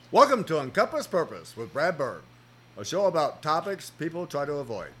Welcome to Encompass Purpose with Brad Berg, a show about topics people try to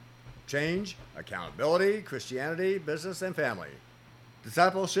avoid: change, accountability, Christianity, business, and family.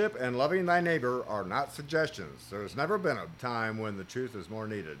 Discipleship and loving thy neighbor are not suggestions. There's never been a time when the truth is more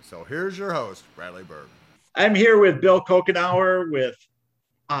needed. So here's your host, Bradley Berg. I'm here with Bill Kokenauer with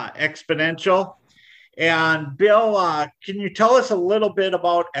Exponential. And Bill, can you tell us a little bit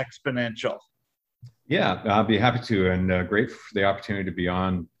about Exponential? Yeah, I'll be happy to, and great for the opportunity to be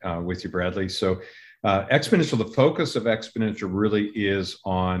on with you, Bradley. So Exponential, the focus of Exponential really is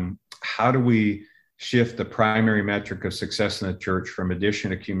on how do we shift the primary metric of success in the church from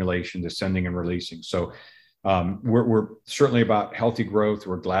addition, accumulation to sending and releasing. So we're certainly about healthy growth.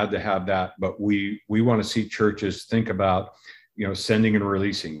 We're glad to have that, but we want to see churches think about, sending and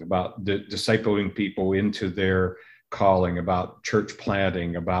releasing, about discipling people into their calling, about church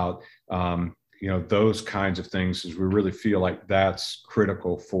planting, about those kinds of things, as we really feel like that's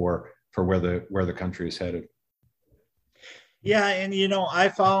critical for where the country is headed. Yeah, and I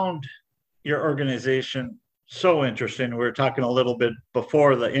found your organization so interesting. We were talking a little bit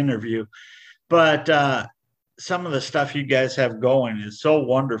before the interview, but some of the stuff you guys have going is so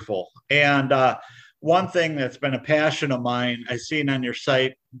wonderful. And one thing that's been a passion of mine, I've seen on your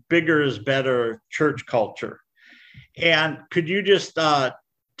site, bigger is better church culture. And could you just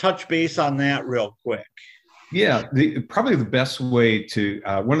touch base on that real quick? Yeah, probably the best way to,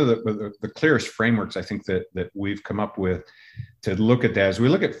 one of the clearest frameworks I think that we've come up with to look at that is we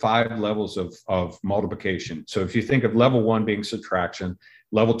look at 5 levels of multiplication. So if you think of level 1 being subtraction,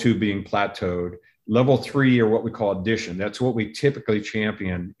 level 2 being plateaued, level 3 are what we call addition. That's what we typically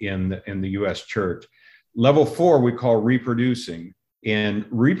champion in the U.S. church. Level 4 we call reproducing. And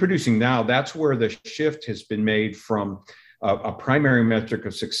reproducing now, that's where the shift has been made from a primary metric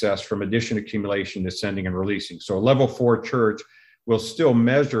of success from addition, accumulation to sending and releasing. So a level 4 church will still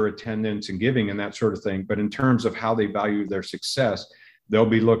measure attendance and giving and that sort of thing. But in terms of how they value their success, they'll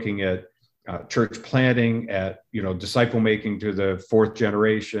be looking at church planting, at disciple making to the 4th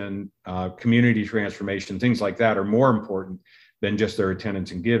generation, community transformation, things like that are more important than just their attendance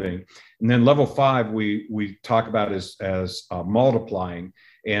and giving. And then level 5 we talk about as multiplying.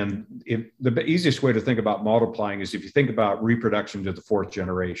 And the easiest way to think about multiplying is if you think about reproduction to the 4th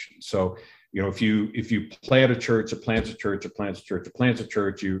generation. So, if you plant a church, it plants a church, it plants a church, it plants a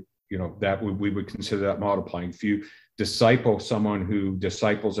church, we would consider that multiplying. If you disciple someone who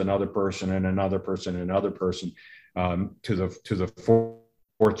disciples another person and another person and another person to the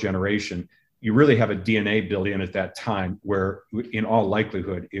 4th generation, you really have a DNA built in at that time where, in all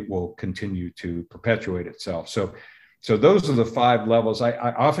likelihood, it will continue to perpetuate itself. So those are the 5 levels. I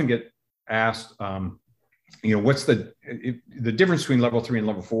often get asked, what's the difference between level 3 and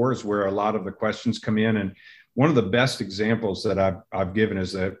level 4 is where a lot of the questions come in. And one of the best examples that I've given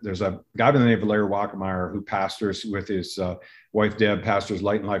is that there's a guy by the name of Larry Wackemeyer who pastors with his wife, Deb, pastors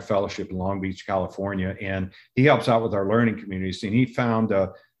Light and Life Fellowship in Long Beach, California. And he helps out with our learning communities. And he found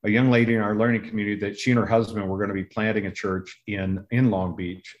a young lady in our learning community that she and her husband were going to be planting a church in Long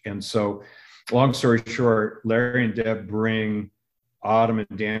Beach. And so, long story short, Larry and Deb bring Autumn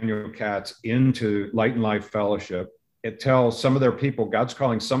and Daniel Katz into Light and Life Fellowship. It tells some of their people, God's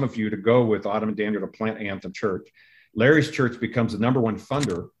calling some of you to go with Autumn and Daniel to plant Anthem Church. Larry's church becomes the #1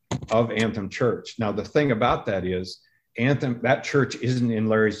 funder of Anthem Church. Now, the thing about that is Anthem, that church isn't in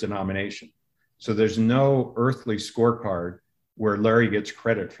Larry's denomination. So there's no earthly scorecard where Larry gets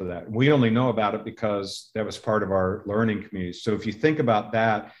credit for that. We only know about it because that was part of our learning community. So if you think about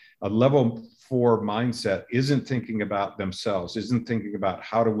that, a level 4 mindset isn't thinking about themselves, isn't thinking about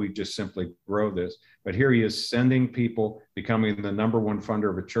how do we just simply grow this. But here he is sending people, becoming the #1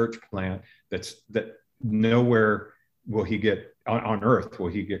 funder of a church plant that nowhere will he get on earth will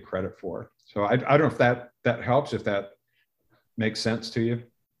he get credit for. So I don't know if that helps, if that makes sense to you.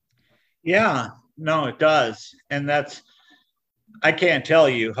 Yeah, no, it does. And I can't tell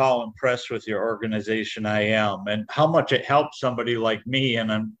you how impressed with your organization I am and how much it helps somebody like me, and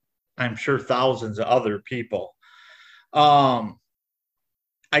I'm sure thousands of other people.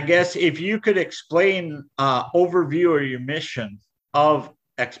 I guess if you could explain overview of your mission of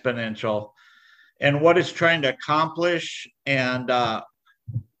Exponential and what it's trying to accomplish and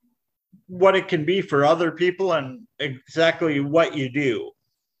what it can be for other people and exactly what you do.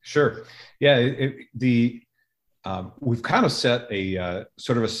 Sure. Yeah. We've kind of set a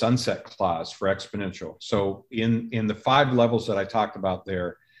sort of a sunset clause for Exponential. So in the 5 levels that I talked about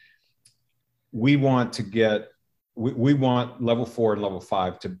there, we want level 4 and level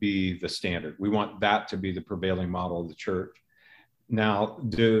 5 to be the standard. We want that to be the prevailing model of the church. Now,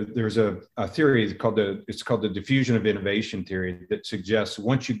 there's a theory called the diffusion of innovation theory that suggests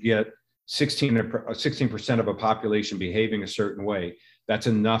once you get 16% of a population behaving a certain way, that's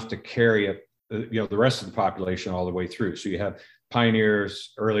enough to carry it, the rest of the population all the way through. So you have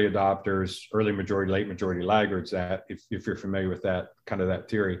pioneers, early adopters, early majority, late majority, laggards. That if you're familiar with that kind of that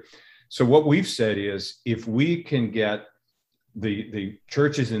theory. So what we've said is, if we can get the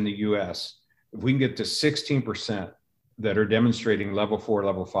churches in the U.S., if we can get to 16% that are demonstrating level 4,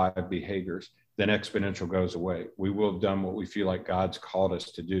 level 5 behaviors, then Exponential goes away. We will have done what we feel like God's called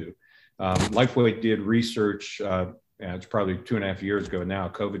us to do. Lifeway did research, it's probably 2.5 years ago now.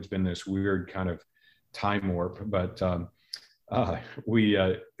 COVID's been this weird kind of time warp, but the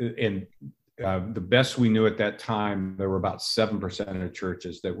best we knew at that time, there were about 7% of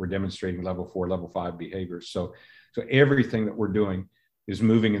churches that were demonstrating level 4, level 5 behaviors. So everything that we're doing is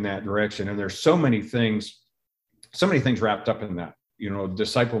moving in that direction. And there's so many things wrapped up in that.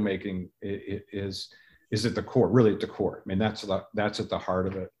 Disciple making is at the core, really at the core. I mean, that's at the heart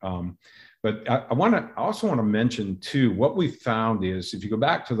of it. But I also want to mention too, what we found is, if you go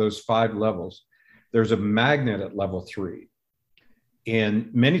back to those 5 levels, there's a magnet at level 3.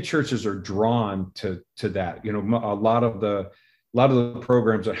 And many churches are drawn to that. A lot of the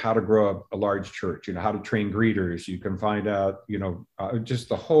programs on how to grow a large church, how to train greeters. You can find out, just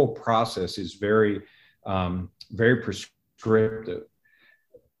the whole process is very, very prescriptive.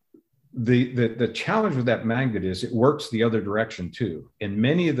 The challenge with that magnet is it works the other direction too. And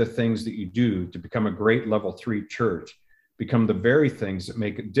many of the things that you do to become a great level 3 church become the very things that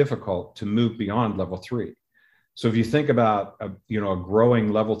make it difficult to move beyond level 3. So if you think about a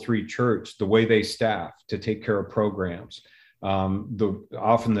growing level 3 church, the way they staff to take care of programs, often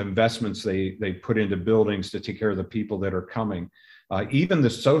the investments they put into buildings to take care of the people that are coming, even the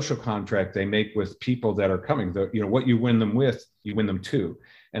social contract they make with people that are coming, what you win them with, you win them to.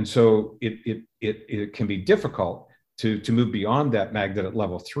 And so it can be difficult to move beyond that magnet at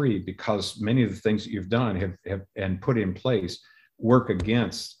level 3, because many of the things that you've done have and put in place work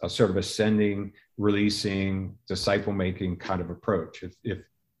against a sort of ascending, releasing, disciple making kind of approach, if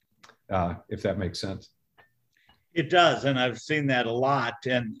that makes sense. It does. And I've seen that a lot.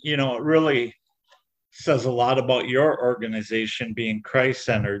 And, it really says a lot about your organization being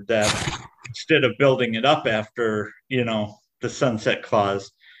Christ-centered, that instead of building it up after, the sunset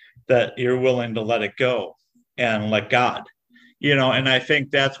clause, that you're willing to let it go and let God, and I think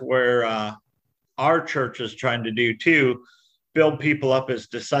that's where our church is trying to do too, build people up as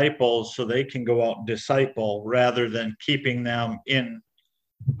disciples so they can go out and disciple, rather than keeping them in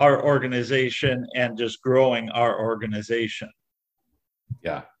our organization and just growing our organization.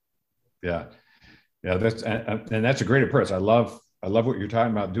 Yeah. That's a great approach. I love what you're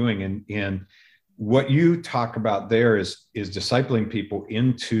talking about doing, and what you talk about there is discipling people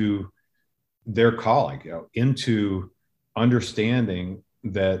into their calling, into understanding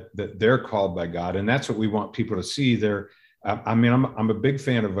that they're called by God, and that's what we want people to see. I'm a big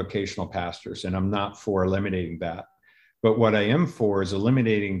fan of vocational pastors, and I'm not for eliminating that. But what I am for is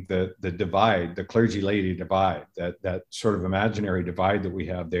eliminating the divide, the clergy-laity divide, that sort of imaginary divide that we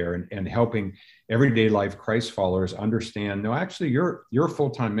have there, and helping everyday life Christ followers understand, no, actually, you're a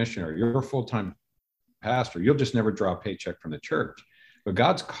full-time missionary, you're a full-time pastor. You'll just never draw a paycheck from the church. But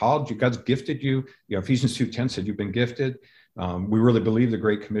God's called you, God's gifted you. Ephesians 2:10 said you've been gifted. We really believe the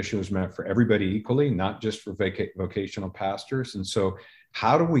Great Commission was meant for everybody equally, not just for vocational pastors. And so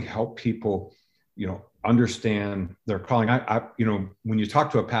how do we help people, understand their calling? When you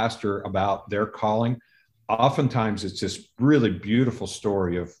talk to a pastor about their calling, oftentimes it's this really beautiful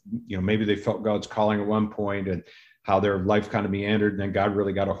story of, maybe they felt God's calling at one point and how their life kind of meandered, and then God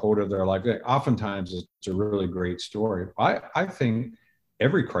really got a hold of their life. Oftentimes it's a really great story. I think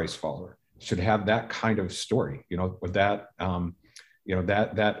every Christ follower should have that kind of story, with that,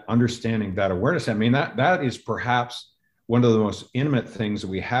 that understanding, that awareness. I mean, that is perhaps one of the most intimate things that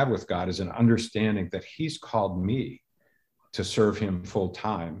we have with God, is an understanding that He's called me to serve Him full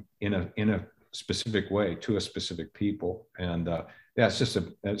time in a specific way to a specific people. And it's just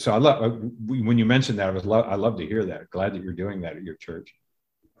so I love when you mentioned that. I love to hear that. Glad that you're doing that at your church.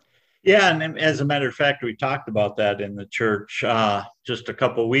 Yeah, and as a matter of fact, we talked about that in the church just a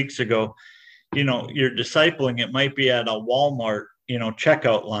couple of weeks ago. You're discipling. It might be at a Walmart,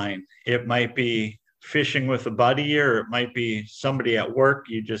 checkout line. It might be fishing with a buddy, or it might be somebody at work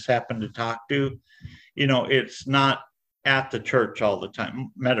you just happen to talk to. It's not at the church all the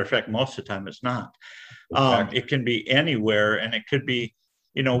time. Matter of fact, most of the time it's not. Exactly. It can be anywhere, and it could be,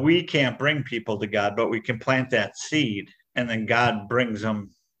 we can't bring people to God, but we can plant that seed, and then God brings them,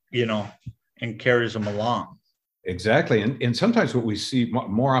 and carries them along. Exactly. And sometimes what we see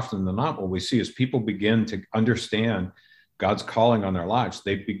more often than not, what we see is people begin to understand God's calling on their lives.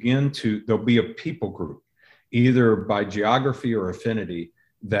 There'll be a people group, either by geography or affinity,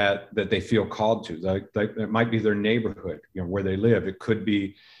 that they feel called to. Like it might be their neighborhood, where they live. It could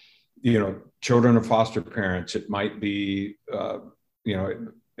be, children of foster parents. It might be,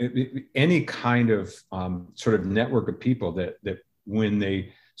 any kind of sort of network of people that when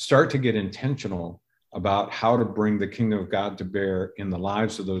they start to get intentional about how to bring the kingdom of God to bear in the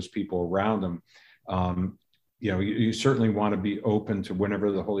lives of those people around them. You certainly want to be open to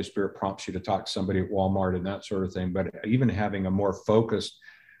whenever the Holy Spirit prompts you to talk to somebody at Walmart and that sort of thing, but even having a more focused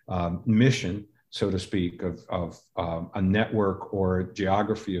mission, so to speak, of a network or a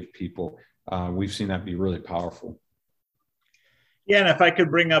geography of people, we've seen that be really powerful. Yeah, and if I could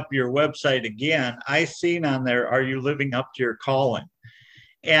bring up your website again, I seen on there, are you living up to your calling?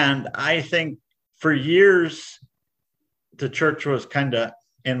 And I think for years, the church was kind of,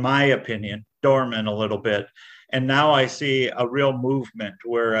 in my opinion, dormant a little bit. And now I see a real movement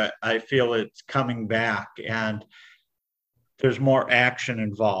where I feel it's coming back and there's more action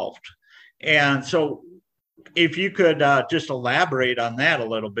involved. And so if you could just elaborate on that a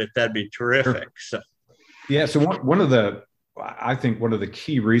little bit, that'd be terrific. Sure. Yeah, so I think one of the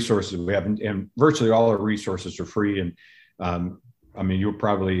key resources we have, and virtually all our resources are free, and you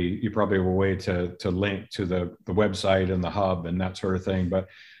probably have a way to link to the website and the hub and that sort of thing. But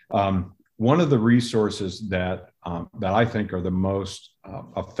one of the resources that I think are the most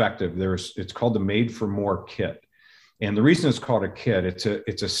effective, it's called the Made for More kit. And the reason it's called a kit,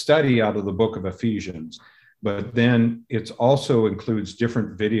 it's a study out of the book of Ephesians, but then it also includes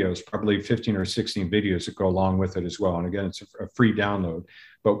different videos, probably 15 or 16 videos that go along with it as well. And again, it's a free download.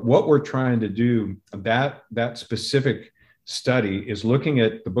 But what we're trying to do, that specific study is looking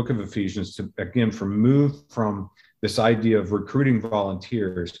at the book of Ephesians to, again, move from this idea of recruiting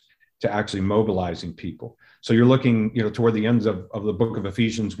volunteers to actually mobilizing people. So you're looking, toward the ends of the book of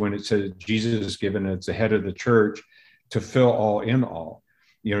Ephesians, when it says Jesus is given as the head of the church to fill all in all.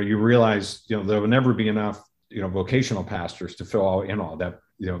 You realize, there will never be enough, vocational pastors to fill all in all.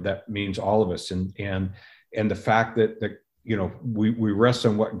 That means all of us. And the fact that we rest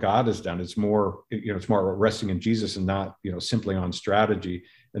on what God has done. It's more resting in Jesus and not, simply on strategy.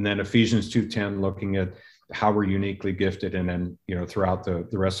 And then Ephesians 2:10, looking at how we're uniquely gifted, and then, throughout the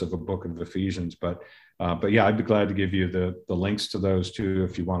rest of the book of Ephesians. But yeah, I'd be glad to give you the links to those too,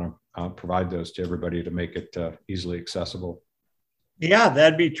 if you want to provide those to everybody to make it easily accessible. Yeah,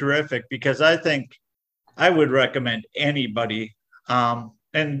 that'd be terrific, because I think I would recommend anybody,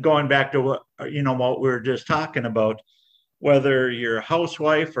 and going back to what we were just talking about, whether you're a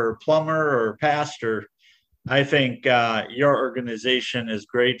housewife or plumber or pastor, I think your organization is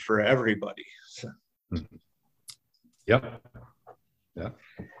great for everybody. So. Yep. Yeah.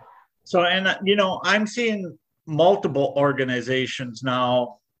 So, and I'm seeing multiple organizations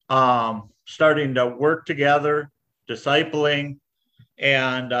now starting to work together, discipling,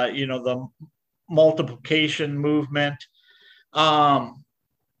 and the multiplication movement.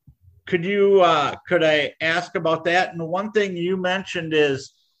 Could I ask about that? And one thing you mentioned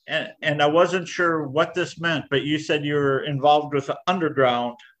is, and I wasn't sure what this meant, but you said you were involved with an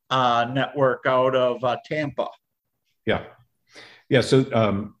underground network out of Tampa. Yeah. Yeah.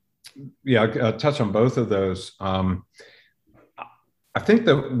 So, I'll touch on both of those. I think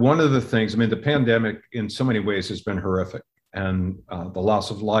that one of the things, the pandemic in so many ways has been horrific, and the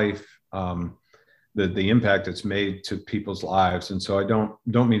loss of life, the impact it's made to people's lives. And so I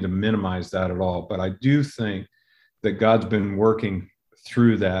don't mean to minimize that at all, but I do think that God's been working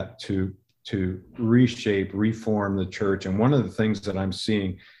through that to reshape, reform the church. And one of the things that I'm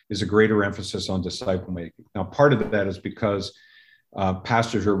seeing is a greater emphasis on disciple making. Now, part of that is because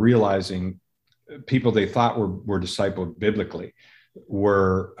pastors are realizing people they thought were discipled biblically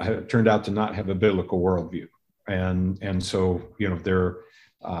turned out to not have a biblical worldview. And so, they're,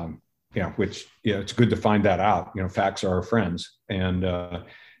 which, it's good to find that out. Facts are our friends. And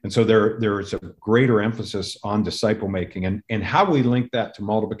so there is a greater emphasis on disciple making, and how we link that to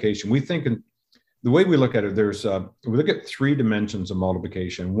multiplication. We think, the way we look at it, we look at three dimensions of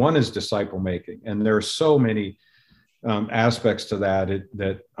multiplication. One is disciple making, and there are so many aspects to that.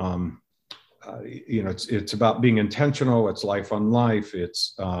 It's about being intentional. It's life on life.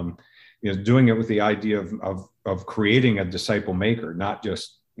 It's doing it with the idea of creating a disciple maker, not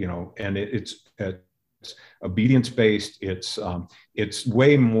just and it's obedience based. It's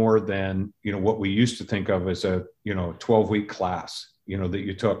way more than what we used to think of as a 12-week class that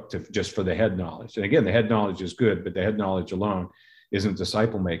you took just for the head knowledge. And again, the head knowledge is good, but the head knowledge alone isn't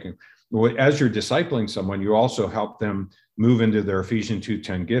disciple making. As you're discipling someone, you also help them move into their Ephesians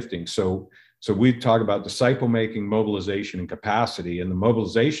 2:10 gifting. So we talk about disciple making, mobilization, and capacity. And the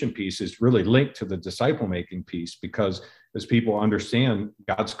mobilization piece is really linked to the disciple making piece, because as people understand,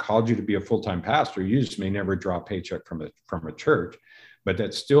 God's called you to be a full-time pastor. You just may never draw a paycheck from a church, but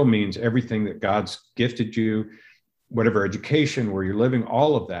that still means everything that God's gifted you, whatever education, where you're living,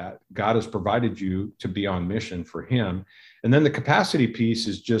 all of that, God has provided you to be on mission for him. And then the capacity piece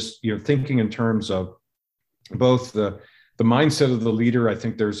is just, thinking in terms of both the mindset of the leader. I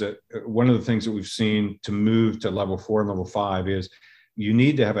think there's one of the things that we've seen to move to level 4 and level 5 is you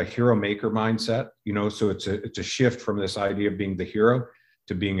need to have a hero maker mindset, so it's a shift from this idea of being the hero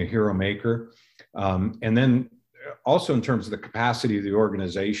to being a hero maker. And then also in terms of the capacity of the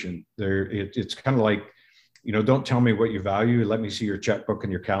organization, it's kind of like, don't tell me what you value. Let me see your checkbook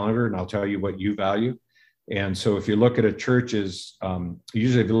and your calendar, and I'll tell you what you value. And so if you look at a church's,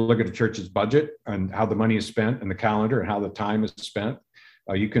 usually if you look at a church's budget and how the money is spent and the calendar and how the time is spent,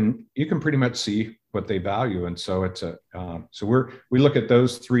 you can pretty much see what they value. And so we look at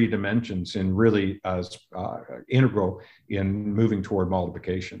those 3 dimensions and really as integral in moving toward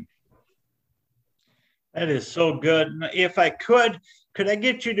multiplication. That is so good. If I could I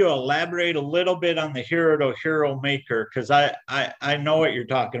get you to elaborate a little bit on the hero to hero maker? Because I know what you're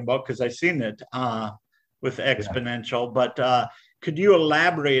talking about, because I've seen it with Exponential, but could you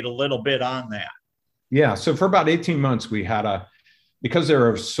elaborate a little bit on that? Yeah. So for about 18 months, we had because there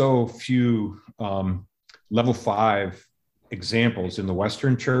are so few level 5 examples in the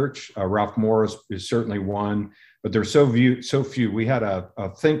Western church, Ralph Moore is certainly one, but there's so few. We had a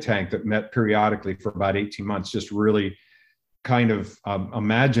think tank that met periodically for about 18 months, just really kind of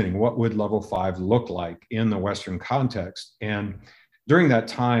imagining what would level 5 look like in the Western context. And during that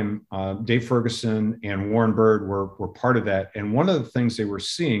time, Dave Ferguson and Warren Bird were part of that. And one of the things they were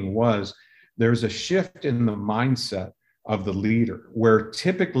seeing was there's a shift in the mindset of the leader, where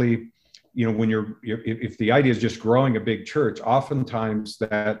typically, when if the idea is just growing a big church, oftentimes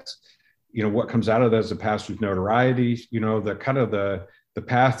that's, what comes out of that is the pastor's notoriety. The kind of the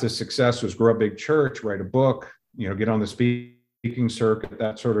path to success was grow a big church, write a book, get on the speaking circuit,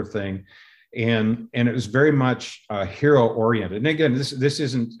 that sort of thing. And it was very much hero oriented. And again, this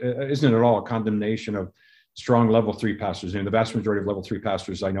isn't at all a condemnation of strong level 3 pastors. The vast majority of level 3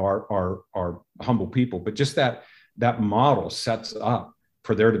 pastors I know are humble people, but just that model sets up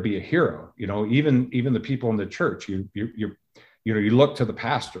for there to be a hero. Even the people in the church, you look to the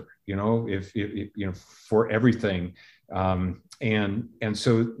pastor, if for everything. And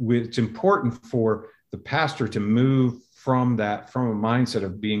so it's important for the pastor to move from a mindset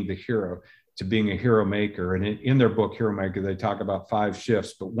of being the hero to being a hero maker. And in their book, Hero Maker, they talk about 5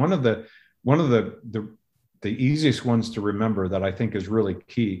 shifts. But one of the easiest ones to remember that I think is really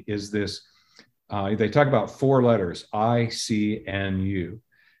key is this. They talk about 4 letters, I, C, and U,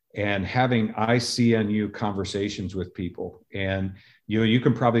 and having I, C, and U conversations with people. And you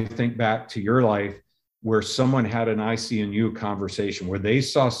can probably think back to your life where someone had an I, C, and U conversation where they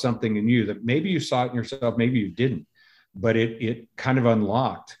saw something in you that maybe you saw it in yourself, maybe you didn't, but it kind of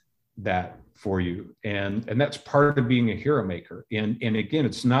unlocked that for you. And that's part of being a hero maker. And again,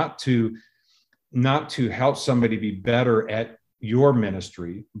 it's not to help somebody be better at your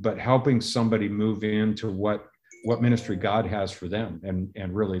ministry, but helping somebody move into what ministry God has for them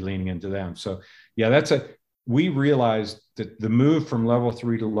and really leaning into them. So yeah, we realized that the move from level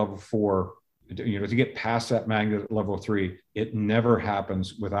 3 to level 4, to get past that magnet at level 3, it never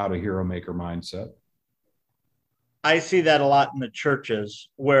happens without a hero maker mindset. I see that a lot in the churches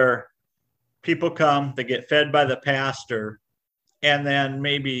where people come, they get fed by the pastor, and then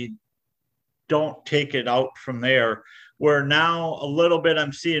maybe don't take it out from there. Where now a little bit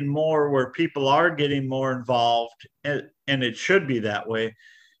I'm seeing more where people are getting more involved, and it should be that way.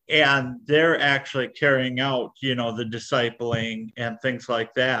 And they're actually carrying out, the discipling and things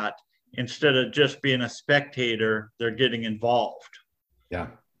like that. Instead of just being a spectator, they're getting involved. Yeah.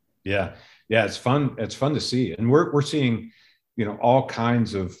 It's fun. It's fun to see. And we're seeing, all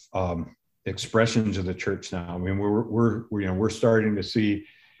kinds of expressions of the church now. I mean, we're starting to see,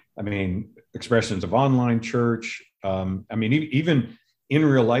 expressions of online church. Even in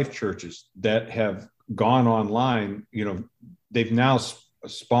real life churches that have gone online, they've now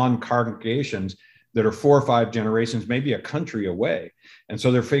spawned congregations that are 4 or 5 generations, maybe a country away. And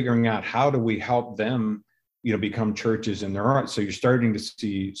so they're figuring out, how do we help them, become churches in their art? So you're starting to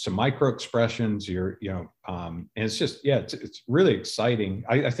see some micro expressions, and it's just, it's really exciting.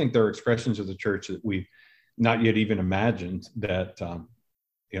 I think there are expressions of the church that we've not yet even imagined that are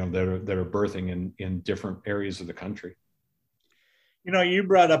birthing in different areas of the country. You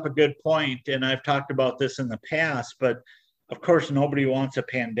brought up a good point, and I've talked about this in the past, but of course, nobody wants a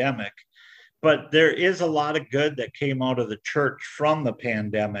pandemic. But there is a lot of good that came out of the church from the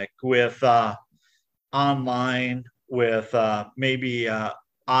pandemic with online, with maybe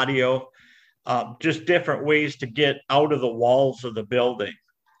audio, just different ways to get out of the walls of the building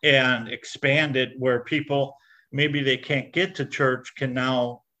and expand it where people maybe they can't get to church can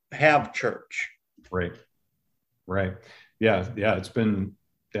now have church. Right. Right. Yeah. It's been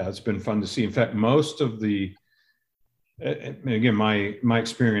fun to see. In fact, most of the, again, my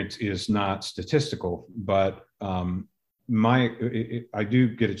experience is not statistical, but I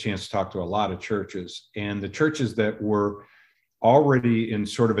do get a chance to talk to a lot of churches, and the churches that were already in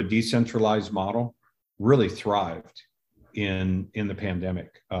sort of a decentralized model really thrived in the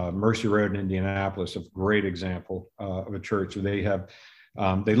pandemic. Mercy Road in Indianapolis, a great example of a church. They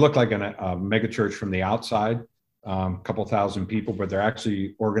look like a mega church from the outside, a couple thousand people, but they're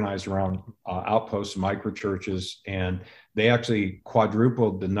actually organized around outposts, micro churches, and they actually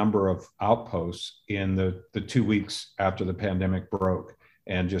quadrupled the number of outposts in the 2 weeks after the pandemic broke,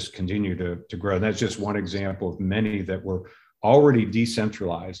 and just continue to grow. And that's just one example of many that were already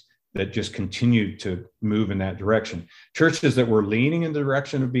decentralized that just continued to move in that direction. Churches that were leaning in the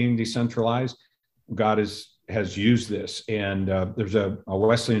direction of being decentralized, God has used this. And there's a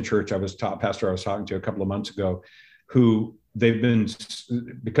Wesleyan church I was talking to a couple of months ago, who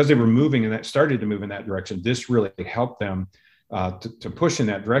because they were started to move in that direction. This really helped them to push in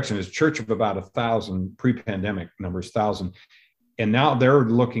that direction. It's a church of about 1,000, pre-pandemic numbers, 1,000. And now they're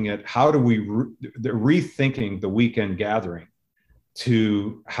looking at they're rethinking the weekend gathering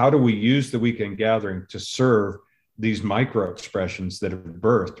to how do we use the weekend gathering to serve these micro expressions that have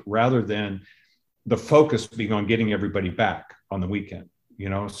birthed, rather than the focus being on getting everybody back on the weekend,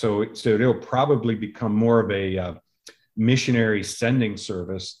 so it'll probably become more of a missionary sending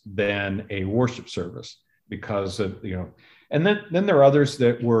service than a worship service, because of, and then there are others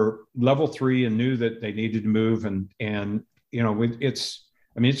that were level 3 and knew that they needed to move. And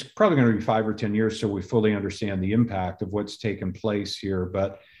it's probably going to be 5 or 10 years till we fully understand the impact of what's taken place here.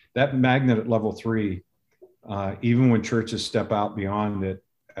 But that magnet at level 3, even when churches step out beyond it,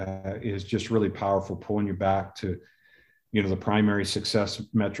 is just really powerful, pulling you back to, the primary success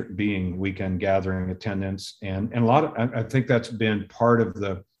metric being weekend gathering attendance. And I think that's been part of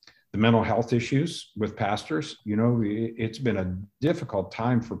the mental health issues with pastors. It's been a difficult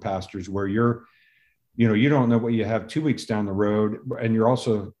time for pastors where you don't know what you have 2 weeks down the road, and you're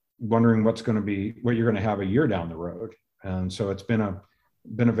also wondering what you're going to have a year down the road. And so it's been a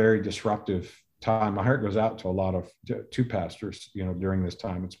very disruptive time. My heart goes out to a lot of to pastors, during this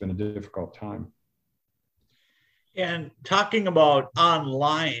time. It's been a difficult time. And talking about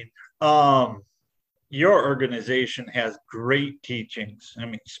online, your organization has great teachings.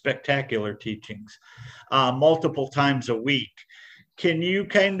 Spectacular teachings, multiple times a week. Can you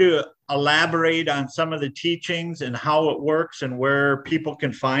kind of elaborate on some of the teachings and how it works and where people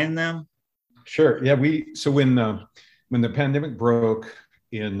can find them? Sure. Yeah. So when the pandemic broke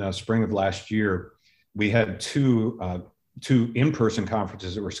in spring of last year, we had two in-person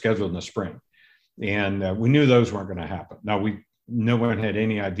conferences that were scheduled in the spring, and we knew those weren't going to happen. Now no one had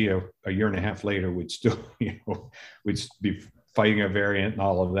any idea a year and a half later we'd still, we'd be fighting a variant and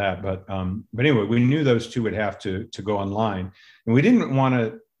all of that. But anyway, we knew those two would have to go online, and we didn't want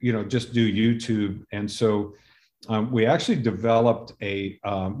to, just do YouTube. And so we actually developed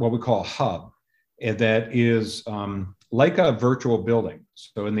what we call a hub that is like a virtual building.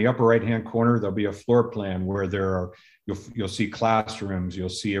 So in the upper right-hand corner, there'll be a floor plan where you'll see classrooms, you'll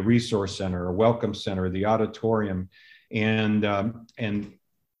see a resource center, a welcome center, the auditorium, and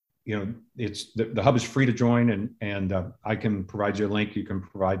it's the hub is free to join, and I can provide you a link. You can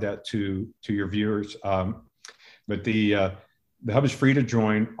provide that to your viewers. But the hub is free to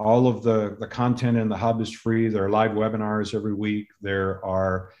join. All of the content in the hub is free. There are live webinars every week. There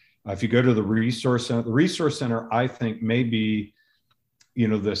are, if you go to the resource center, I think may be,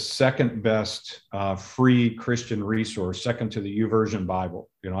 the second best free Christian resource, second to the YouVersion Bible.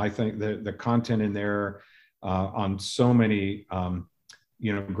 I think the content in there on so many,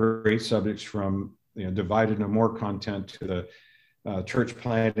 great subjects, from, divided into more content to the church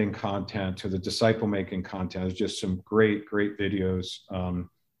planting content to the disciple making content. There's just some great videos,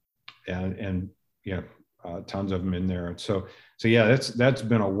 and tons of them in there. And so yeah, that's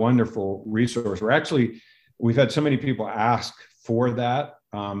been a wonderful resource. We've had so many people ask for that,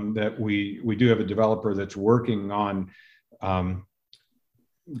 that we do have a developer that's working on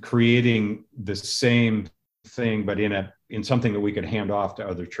creating the same thing, but in something that we could hand off to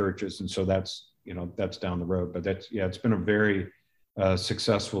other churches. And so that's down the road. But it's been a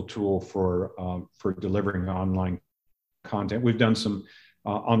successful tool for delivering online content. We've done some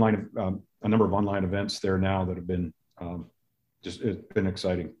a number of online events there now that have been it's been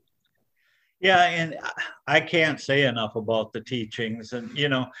exciting. Yeah, and I can't say enough about the teachings and,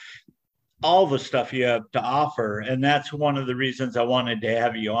 all the stuff you have to offer. And that's one of the reasons I wanted to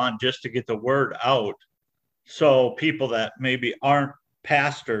have you on, just to get the word out. So people that maybe aren't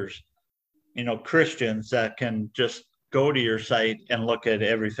pastors, Christians, that can just go to your site and look at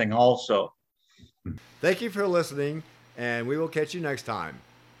everything also. Thank you for listening, and we will catch you next time.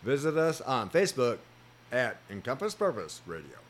 Visit us on Facebook at Encompass Purpose Radio.